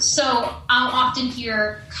 So I'll often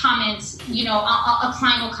hear comments, a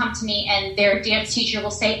client will come to me and their dance teacher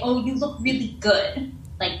will say, "Oh, you look really good,"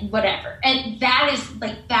 whatever. And that is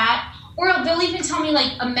that. Or they'll even tell me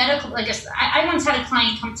a medical, I once had a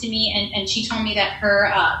client come to me and she told me that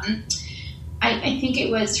her, I think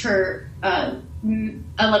it was her, a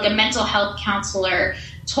mental health counselor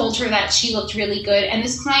told her that she looked really good. And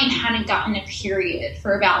this client hadn't gotten a period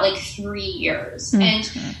for about 3 years. Mm-hmm.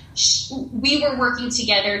 And we were working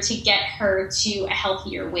together to get her to a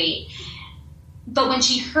healthier weight. But when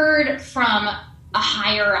she heard from a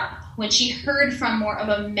higher up, when she heard from more of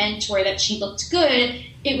a mentor that she looked good,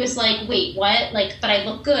 it was wait, what? But I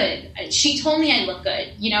look good. She told me I look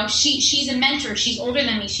good. She's a mentor. She's older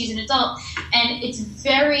than me. She's an adult. And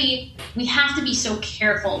we have to be so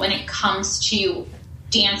careful when it comes to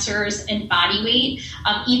dancers and body weight.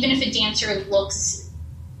 Even if a dancer looks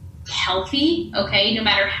healthy, okay, no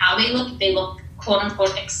matter how they look quote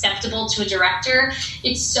unquote acceptable to a director,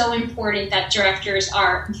 it's so important that directors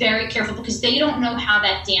are very careful because they don't know how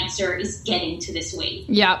that dancer is getting to this weight.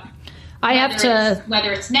 Yeah.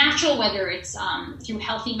 Whether it's natural, whether it's through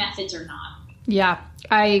healthy methods or not. Yeah,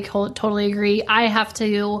 I totally agree. I have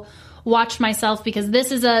to watch myself because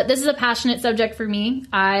this is a passionate subject for me.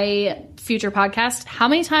 Future podcast. How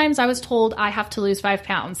many times I was told I have to lose 5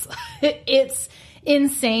 pounds? It's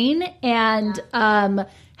insane. And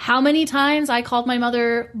how many times I called my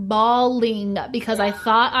mother bawling because I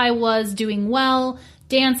thought I was doing well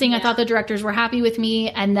dancing. I thought the directors were happy with me,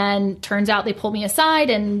 and then turns out they pulled me aside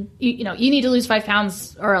and you need to lose 5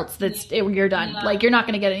 pounds or else you're done. You're not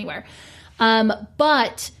going to get anywhere.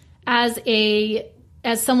 But as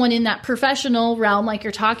someone in that professional realm, like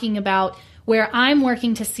you're talking about, where I'm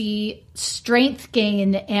working to see strength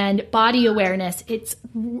gain and body awareness,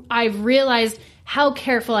 I've realized how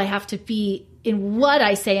careful I have to be in what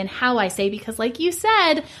I say and how I say, because like you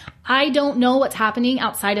said, I don't know what's happening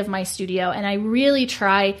outside of my studio. And I really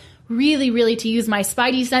try really to use my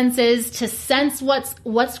spidey senses to sense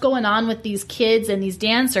what's going on with these kids and these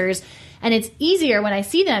dancers. And it's easier when I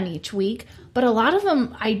see them each week. but a lot of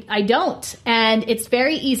them I don't. And it's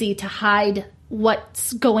very easy to hide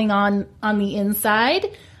what's going on the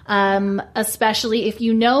inside, especially if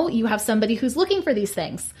you know you have somebody who's looking for these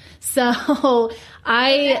things. So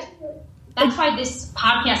that's why this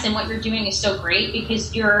podcast and what you're doing is so great,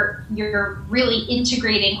 because you're really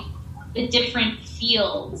integrating the different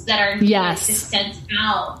fields that are needed to sense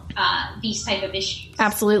out these type of issues.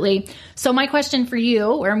 Absolutely. So my question for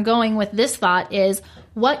you, where I'm going with this thought, is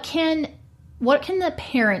what can the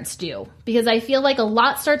parents do? Because I feel like a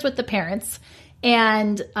lot starts with the parents,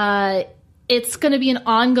 and it's going to be an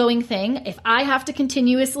ongoing thing. If I have to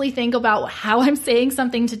continuously think about how I'm saying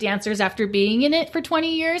something to dancers after being in it for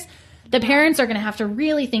 20 years, the parents are going to have to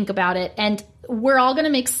really think about it. And we're all going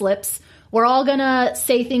to make slips. We're all going to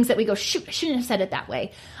say things that we go, shoot, I shouldn't have said it that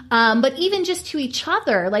way. But even just to each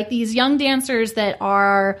other, like these young dancers that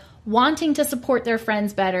are wanting to support their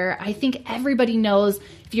friends better, I think everybody knows,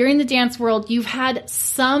 if you're in the dance world, you've had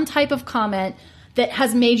some type of comment that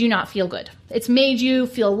has made you not feel good. It's made you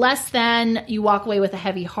feel less than, you walk away with a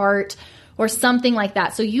heavy heart or something like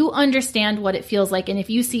that. So you understand what it feels like. And if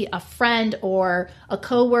you see a friend or a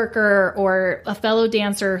coworker or a fellow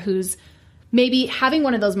dancer who's maybe having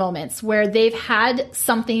one of those moments where they've had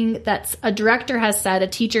something that's a director has said, a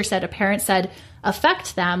teacher said, a parent said,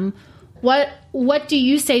 affect them, what do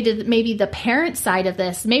you say to maybe the parent side of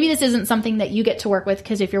this? Maybe this isn't something that you get to work with,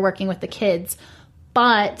 because if you're working with the kids,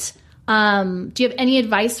 but do you have any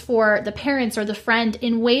advice for the parents or the friend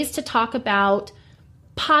in ways to talk about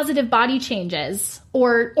positive body changes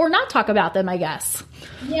or not talk about them, I guess?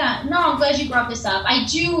 Yeah, no, I'm glad you brought this up. I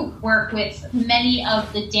do work with many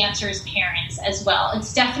of the dancers' parents as well.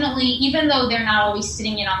 It's definitely, even though they're not always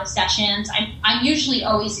sitting in on the sessions, I'm usually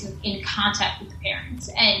always in contact with the parents.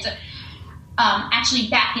 And actually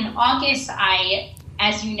back in August, I,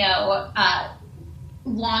 as you know,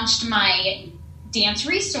 launched my dance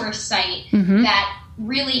resource site that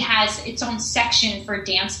really has its own section for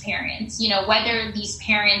dance parents. You know, whether these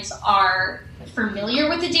parents are familiar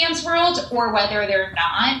with the dance world or whether they're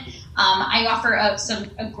not. I offer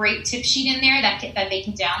a great tip sheet in there that they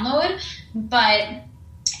can download,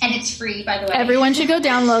 and it's free, by the way. Everyone should go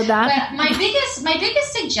download that. But my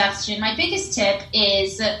biggest suggestion, my biggest tip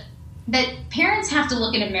is that parents have to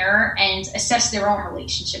look in a mirror and assess their own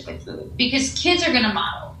relationship with food, because kids are going to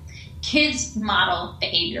model. Kids model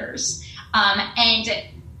behaviors. And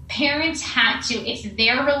parents have to, if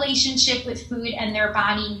their relationship with food and their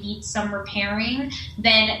body needs some repairing,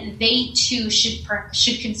 then they too should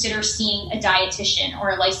consider seeing a dietitian or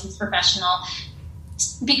a licensed professional,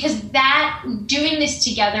 because that doing this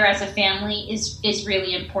together as a family is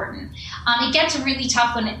really important. It gets really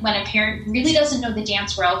tough when a parent really doesn't know the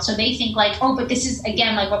dance world, so they think like, oh, but this is,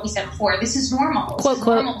 again, like what we said before, this is normal. This is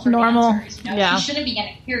normal for dancers. You know? Yeah. She shouldn't be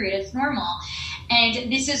getting a period. It's normal.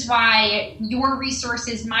 And this is why your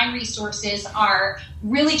resources, my resources, are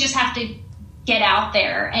really just have to get out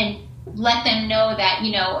there and let them know that,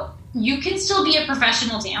 you know, you can still be a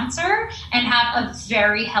professional dancer and have a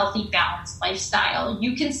very healthy, balanced lifestyle.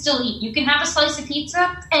 You can still eat. You can have a slice of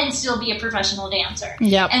pizza and still be a professional dancer.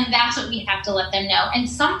 Yep. And that's what we have to let them know. And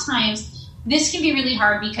sometimes this can be really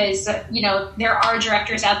hard because, you know, there are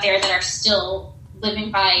directors out there that are still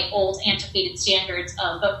living by old, antiquated standards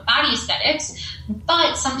of body aesthetics.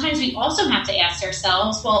 But sometimes we also have to ask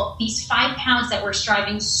ourselves, well, these 5 pounds that we're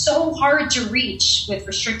striving so hard to reach with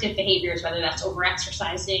restrictive behaviors, whether that's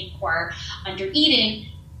over-exercising or under-eating,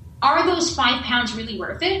 are those 5 pounds really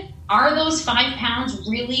worth it? Are those 5 pounds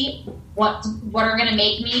really what are going to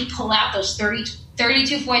make me pull out those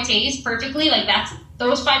 32 fouettes perfectly? Like,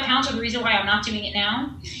 those 5 pounds are the reason why I'm not doing it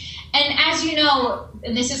now. And as you know,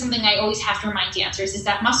 and this is something I always have to remind dancers, is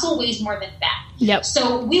that muscle weighs more than fat. Yep.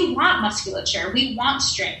 So we want musculature. We want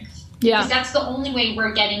strength. Yeah. Because that's the only way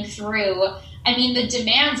we're getting through. I mean, the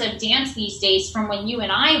demands of dance these days from when you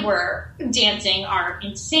and I were dancing are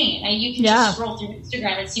insane. And you can just scroll through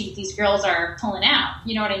Instagram and see what these girls are pulling out.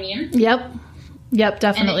 You know what I mean? Yep,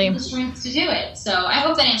 definitely. And they need the strength to do it. So I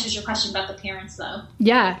hope that answers your question about the parents, though.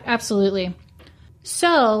 Yeah, absolutely.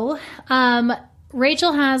 So,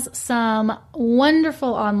 Rachel has some wonderful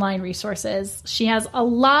online resources. She has a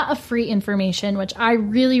lot of free information, which I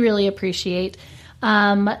really, really appreciate.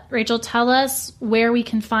 Rachel, tell us where we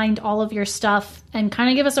can find all of your stuff and kind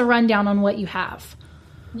of give us a rundown on what you have.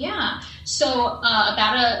 Yeah. So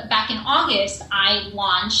back in August, I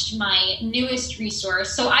launched my newest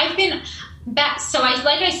resource. So I've been back. So like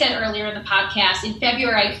I said earlier in the podcast, in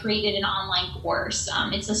February, I created an online course.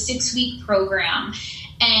 It's a 6-week program.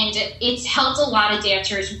 And it's helped a lot of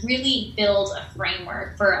dancers really build a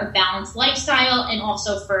framework for a balanced lifestyle and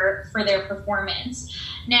also for their performance.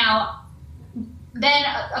 Now, then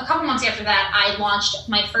a couple months after that, I launched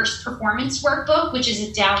my first performance workbook, which is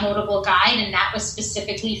a downloadable guide, and that was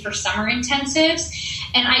specifically for summer intensives.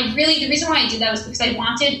 And the reason why I did that was because I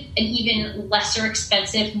wanted an even lesser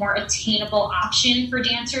expensive, more attainable option for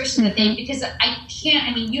dancers, so that because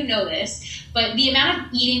you know this, but the amount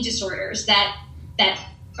of eating disorders that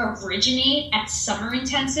originate at summer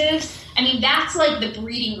intensives, that's like the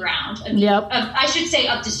breeding ground of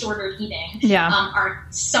disordered eating, our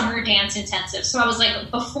summer dance intensives. So I was like,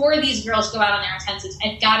 before these girls go out on their intensives,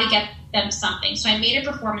 I've got to get them something. So I made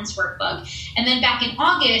a performance workbook. And then back in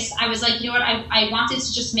August, I was like, you know what, I wanted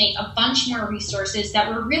to just make a bunch more resources that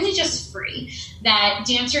were really just free, that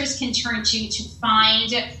dancers can turn to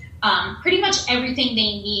find pretty much everything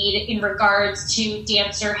they need in regards to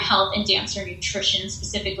dancer health and dancer nutrition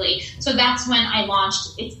specifically. So that's when I launched.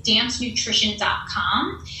 It's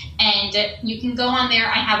dancenutrition.com, and you can go on there.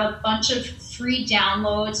 I have a bunch of free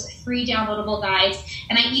downloads, free downloadable guides,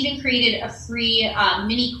 and I even created a free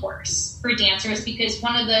mini course for dancers, because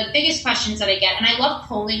one of the biggest questions that I get, and I love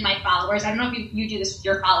polling my followers. I don't know if you do this with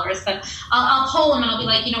your followers, but I'll poll them and I'll be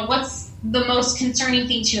like, what's the most concerning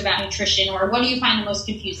thing to you about nutrition, or what do you find the most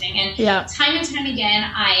confusing? And time and time again,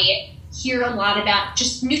 I hear a lot about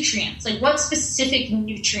just nutrients. Like, what specific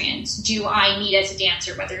nutrients do I need as a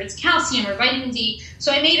dancer, whether it's calcium or vitamin D?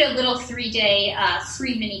 So I made a little 3-day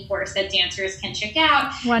free mini course that dancers can check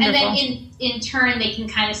out. Wonderful. And then in turn, they can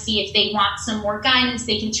kind of see if they want some more guidance,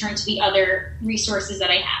 they can turn to the other resources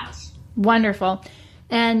that I have. Wonderful.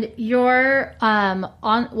 And your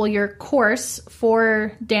your course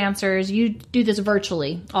for dancers, you do this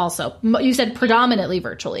virtually also. You said predominantly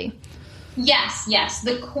virtually. Yes.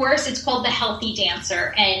 The course, it's called The Healthy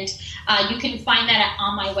Dancer, and you can find that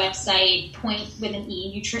on my website, Pointe with an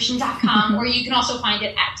E, nutrition.com, or you can also find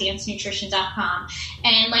it at dancenutrition.com.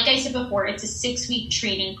 And like I said before, it's a 6-week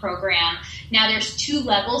training program. Now, there's 2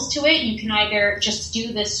 levels to it. You can either just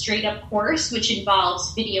do the straight up course, which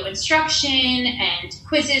involves video instruction and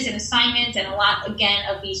quizzes and assignments and a lot, again,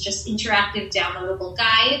 of these just interactive downloadable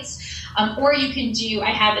guides. Or you can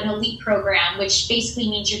I have an elite program, which basically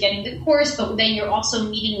means you're getting the course, but then you're also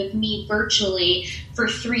meeting with me virtually for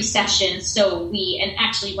 3 sessions. So and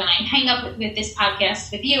actually when I hang up with this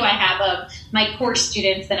podcast with you, I have my course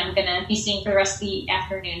students that I'm going to be seeing for the rest of the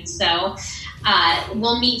afternoon. So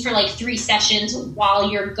we'll meet for like 3 sessions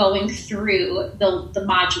while you're going through the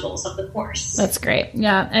modules of the course. That's great.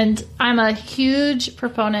 Yeah. And I'm a huge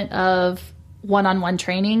proponent of one-on-one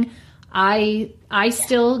training. I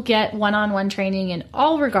still get one-on-one training in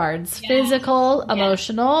all regards, physical,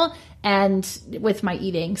 emotional, and with my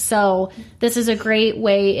eating. So this is a great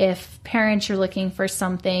way if parents are looking for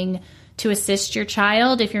something to assist your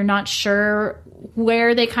child, if you're not sure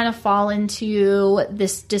where they kind of fall into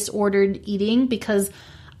this disordered eating, because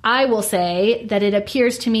I will say that it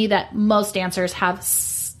appears to me that most dancers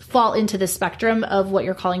fall into the spectrum of what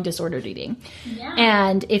you're calling disordered eating. Yeah.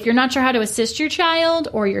 And if you're not sure how to assist your child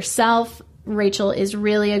or yourself, Rachel is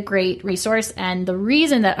really a great resource. And the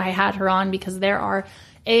reason that I had her on, because there are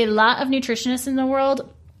a lot of nutritionists in the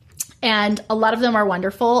world, and a lot of them are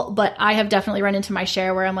wonderful, but I have definitely run into my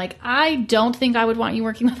share where I'm like, I don't think I would want you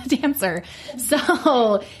working with a dancer.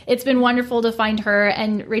 So it's been wonderful to find her.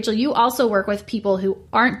 And Rachel, you also work with people who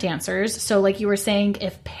aren't dancers. So like you were saying,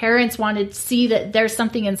 if parents wanted to see that there's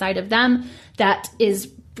something inside of them that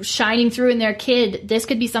is shining through in their kid, this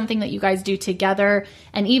could be something that you guys do together.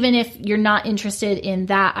 And even if you're not interested in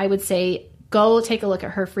that, I would say go take a look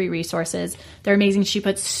at her free resources. They're amazing. She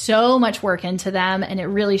puts so much work into them, and it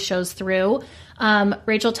really shows through.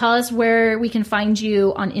 Rachel, tell us where we can find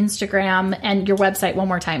you on Instagram and your website one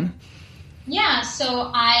more time. Yeah,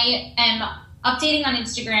 so I am updating on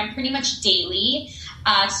Instagram pretty much daily.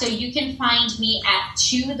 So you can find me at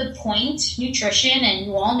To The Pointe Nutrition, and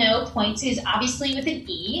you all know Pointe is obviously with an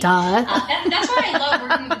E. Duh. That's why I love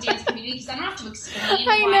working with the dance community, because I don't have to explain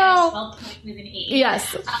why I spell Pointe with an E.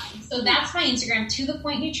 Yes. So that's my Instagram, To The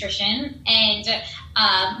Pointe Nutrition, and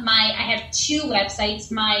I have 2 websites.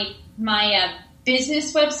 My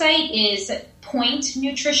business website is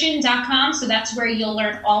pointenutrition.com. So that's where you'll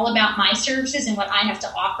learn all about my services and what I have to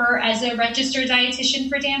offer as a registered dietitian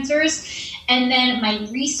for dancers. And then my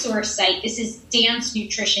resource site, this is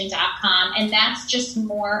dancenutrition.com. And that's just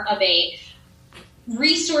more of a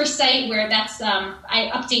resource site where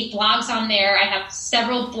I update blogs on there. I have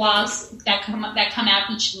several blogs that come out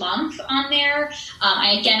each month on there.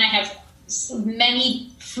 I have many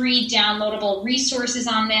free downloadable resources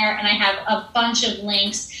on there, and I have a bunch of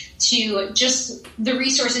links to just the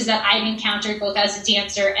resources that I've encountered both as a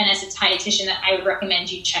dancer and as a dietitian that I would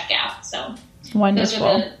recommend you check out. So wonderful.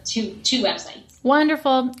 Those are the two websites.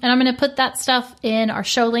 Wonderful. And I'm going to put that stuff in our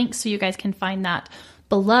show links so you guys can find that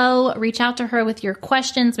below. Reach out to her with your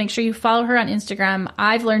questions. Make sure you follow her on Instagram.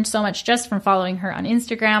 I've learned so much just from following her on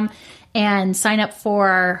Instagram, and sign up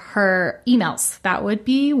for her emails. That would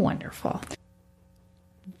be wonderful.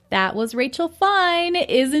 That was Rachel Fine.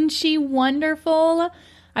 Isn't she wonderful?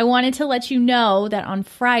 I wanted to let you know that on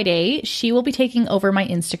Friday, she will be taking over my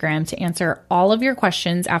Instagram to answer all of your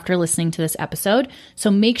questions after listening to this episode.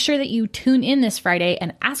 So make sure that you tune in this Friday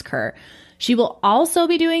and ask her. She will also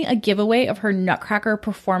be doing a giveaway of her Nutcracker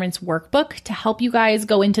Performance Workbook to help you guys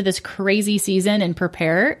go into this crazy season and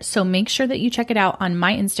prepare. So make sure that you check it out on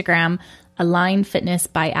my Instagram, Align Fitness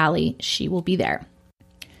by Allie. She will be there.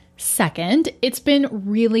 Second, it's been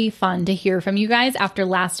really fun to hear from you guys after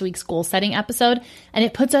last week's goal setting episode, and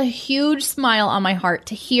it puts a huge smile on my heart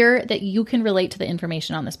to hear that you can relate to the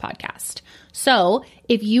information on this podcast. So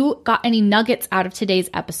if you got any nuggets out of today's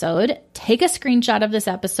episode, take a screenshot of this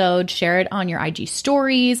episode, share it on your IG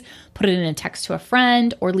stories, put it in a text to a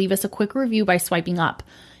friend, or leave us a quick review by swiping up.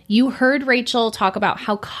 You heard Rachel talk about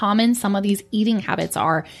how common some of these eating habits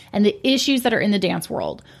are and the issues that are in the dance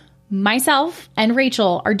world. Myself and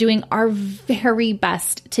Rachel are doing our very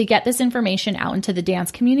best to get this information out into the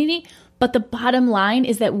dance community, but the bottom line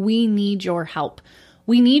is that we need your help.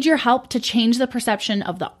 We need your help to change the perception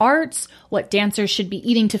of the arts, what dancers should be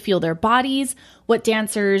eating to fuel their bodies, what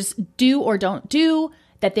dancers do or don't do,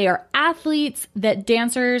 that they are athletes, that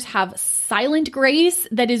dancers have silent grace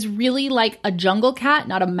that is really like a jungle cat,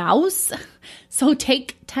 not a mouse. So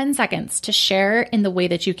take 10 seconds to share in the way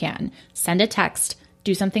that you can. Send a text,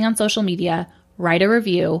 do something on social media, write a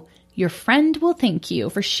review. Your friend will thank you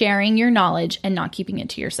for sharing your knowledge and not keeping it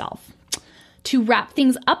to yourself. To wrap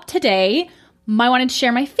things up today, I wanted to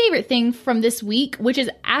share my favorite thing from this week, which is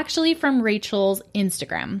actually from Rachel's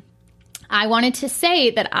Instagram. I wanted to say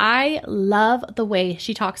that I love the way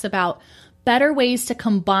she talks about better ways to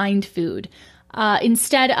combine food.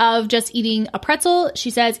 Instead of just eating a pretzel, she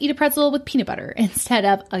says, eat a pretzel with peanut butter. Instead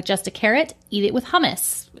of just a carrot, eat it with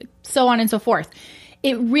hummus, so on and so forth.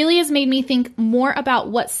 It really has made me think more about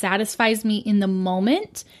what satisfies me in the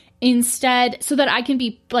moment instead, so that I can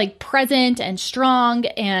be like present and strong,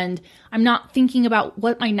 and I'm not thinking about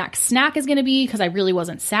what my next snack is going to be because I really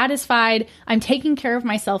wasn't satisfied. I'm taking care of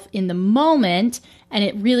myself in the moment, and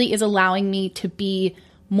it really is allowing me to be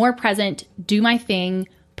more present, do my thing,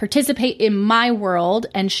 participate in my world,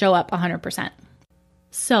 and show up 100%.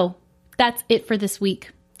 So that's it for this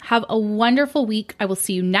week. Have a wonderful week. I will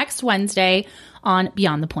see you next Wednesday on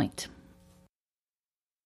Beyond the Point.